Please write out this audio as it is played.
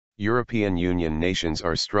European Union nations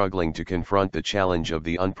are struggling to confront the challenge of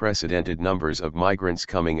the unprecedented numbers of migrants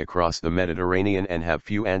coming across the Mediterranean and have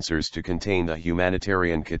few answers to contain the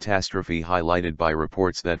humanitarian catastrophe highlighted by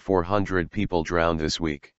reports that 400 people drowned this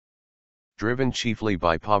week. Driven chiefly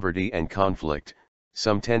by poverty and conflict,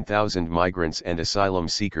 some 10,000 migrants and asylum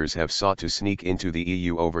seekers have sought to sneak into the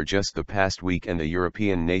EU over just the past week, and the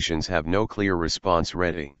European nations have no clear response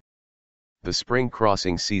ready. The spring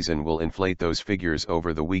crossing season will inflate those figures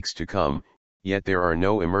over the weeks to come, yet there are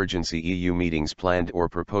no emergency EU meetings planned or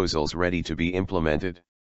proposals ready to be implemented.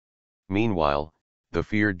 Meanwhile, the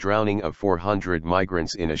feared drowning of 400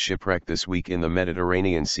 migrants in a shipwreck this week in the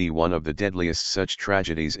Mediterranean Sea, one of the deadliest such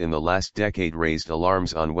tragedies in the last decade, raised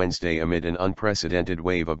alarms on Wednesday amid an unprecedented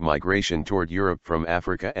wave of migration toward Europe from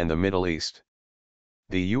Africa and the Middle East.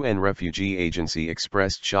 The UN Refugee Agency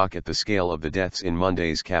expressed shock at the scale of the deaths in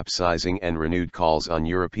Monday's capsizing and renewed calls on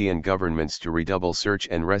European governments to redouble search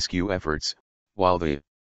and rescue efforts, while the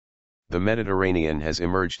Mediterranean has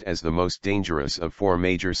emerged as the most dangerous of four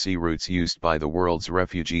major sea routes used by the world's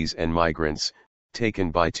refugees and migrants,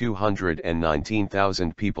 taken by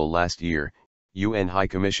 219,000 people last year, UN High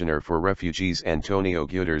Commissioner for Refugees Antonio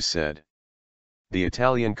Guterres said. The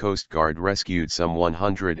Italian Coast Guard rescued some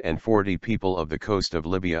 140 people of the coast of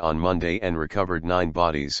Libya on Monday and recovered 9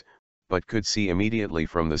 bodies, but could see immediately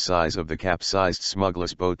from the size of the capsized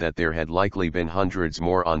smugglers' boat that there had likely been hundreds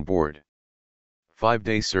more on board.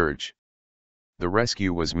 5-day surge. The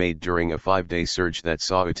rescue was made during a 5-day surge that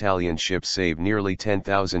saw Italian ships save nearly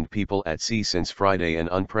 10,000 people at sea since Friday, an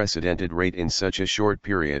unprecedented rate in such a short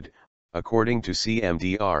period, according to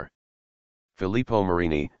CMDR. Filippo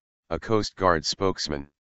Marini, a Coast Guard spokesman.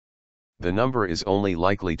 The number is only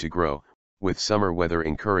likely to grow, with summer weather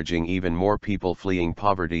encouraging even more people fleeing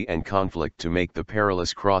poverty and conflict to make the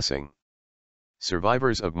perilous crossing.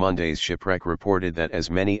 Survivors of Monday's shipwreck reported that as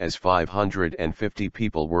many as 550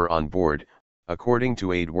 people were on board, according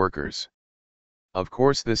to aid workers. Of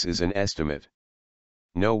course, this is an estimate.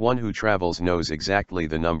 No one who travels knows exactly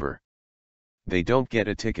the number. They don't get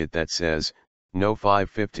a ticket that says, "No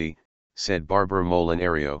 550, said Barbara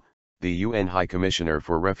Molinaro, the UN High Commissioner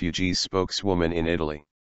for Refugees spokeswoman in Italy.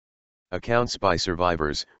 Accounts by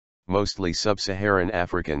survivors, mostly sub-Saharan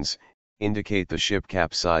Africans, indicate the ship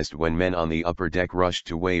capsized when men on the upper deck rushed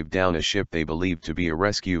to wave down a ship they believed to be a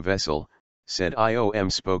rescue vessel, said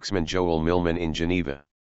IOM spokesman Joel Millman in Geneva.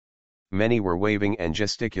 Many were waving and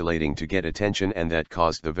gesticulating to get attention, and that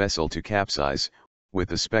caused the vessel to capsize, with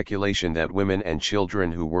the speculation that women and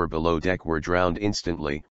children who were below deck were drowned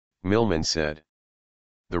instantly, Millman said.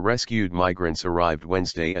 The rescued migrants arrived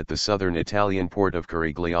Wednesday at the southern Italian port of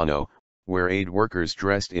Carigliano, where aid workers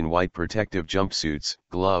dressed in white protective jumpsuits,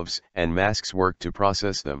 gloves, and masks worked to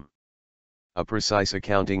process them. A precise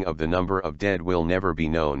accounting of the number of dead will never be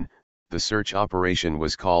known. The search operation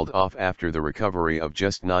was called off after the recovery of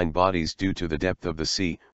just 9 bodies due to the depth of the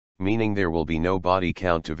sea, meaning there will be no body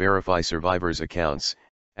count to verify survivors' accounts,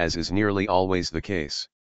 as is nearly always the case.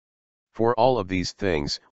 For all of these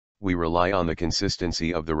things, we rely on the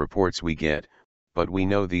consistency of the reports we get, but we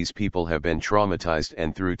know these people have been traumatized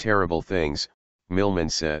and through terrible things,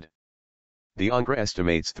 Millman said. The UNRWA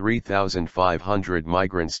estimates 3,500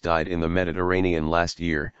 migrants died in the Mediterranean last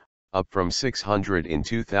year, up from 600 in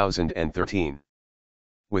 2013.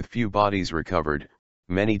 With few bodies recovered,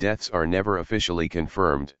 many deaths are never officially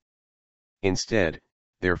confirmed. Instead,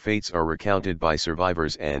 their fates are recounted by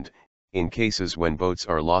survivors and, in cases when boats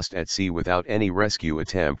are lost at sea without any rescue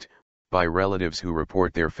attempt, by relatives who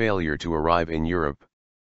report their failure to arrive in Europe.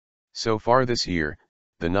 So far this year,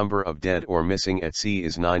 the number of dead or missing at sea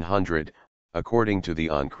is 900, according to the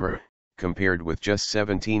UNRWA, compared with just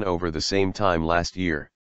 17 over the same time last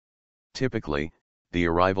year. Typically, the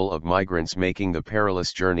arrival of migrants making the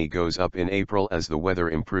perilous journey goes up in April as the weather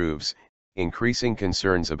improves, increasing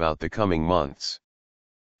concerns about the coming months.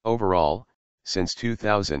 Overall, since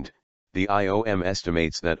 2000, the IOM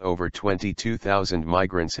estimates that over 22,000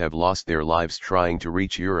 migrants have lost their lives trying to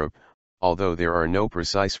reach Europe, although there are no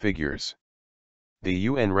precise figures. The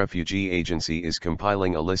UN Refugee Agency is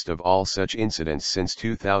compiling a list of all such incidents since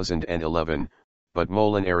 2011, but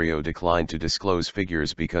Molinaro declined to disclose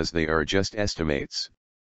figures because they are just estimates.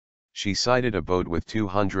 She cited a boat with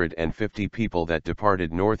 250 people that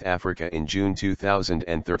departed North Africa in June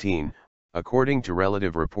 2013, according to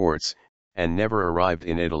relative reports, and never arrived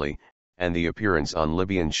in Italy, and the appearance on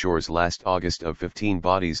Libyan shores last August of 15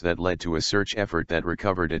 bodies that led to a search effort that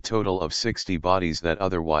recovered a total of 60 bodies that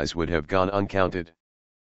otherwise would have gone uncounted.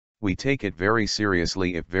 We take it very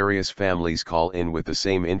seriously if various families call in with the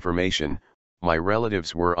same information. My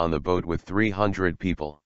relatives were on the boat with 300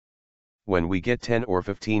 people. When we get 10 or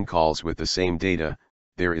 15 calls with the same data,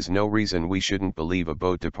 there is no reason we shouldn't believe a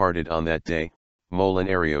boat departed on that day,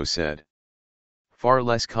 Molinaro said. Far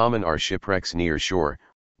less common are shipwrecks near shore,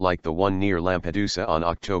 like the one near Lampedusa on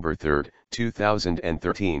October 3,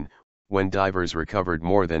 2013, when divers recovered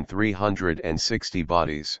more than 360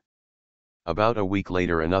 bodies. About a week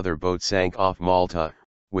later another boat sank off Malta,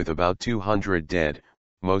 with about 200 dead,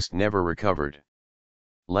 most never recovered.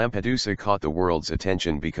 Lampedusa caught the world's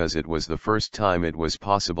attention because it was the first time it was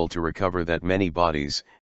possible to recover that many bodies,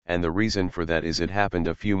 and the reason for that is it happened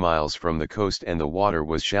a few miles from the coast and the water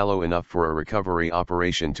was shallow enough for a recovery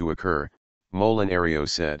operation to occur, Molinaro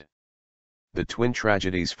said. The twin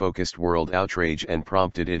tragedies focused world outrage and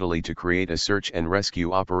prompted Italy to create a search and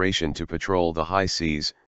rescue operation to patrol the high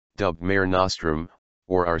seas, dubbed Mare Nostrum,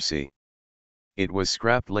 or RC. It was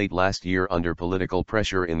scrapped late last year under political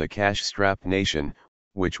pressure in the cash-strapped nation,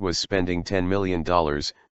 which was spending $10 million,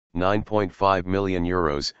 €9.5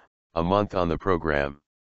 million, a month on the program.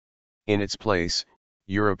 In its place,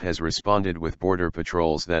 Europe has responded with border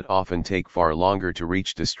patrols that often take far longer to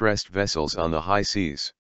reach distressed vessels on the high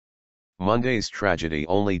seas. Monday's tragedy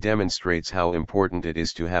only demonstrates how important it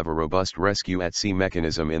is to have a robust rescue at sea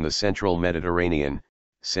mechanism in the central Mediterranean,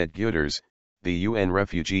 said Guterres, the UN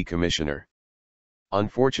Refugee Commissioner.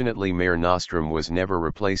 Unfortunately, Mare Nostrum was never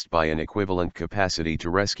replaced by an equivalent capacity to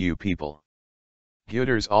rescue people.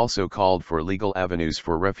 Guterres also called for legal avenues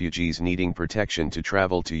for refugees needing protection to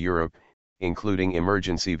travel to Europe, including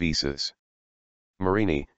emergency visas.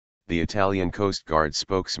 Marini, the Italian Coast Guard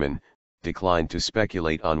spokesman, declined to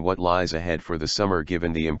speculate on what lies ahead for the summer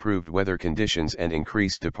given the improved weather conditions and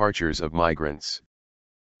increased departures of migrants.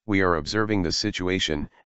 We are observing the situation,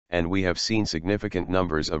 and we have seen significant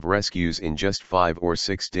numbers of rescues in just 5 or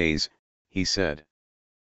 6 days, he said.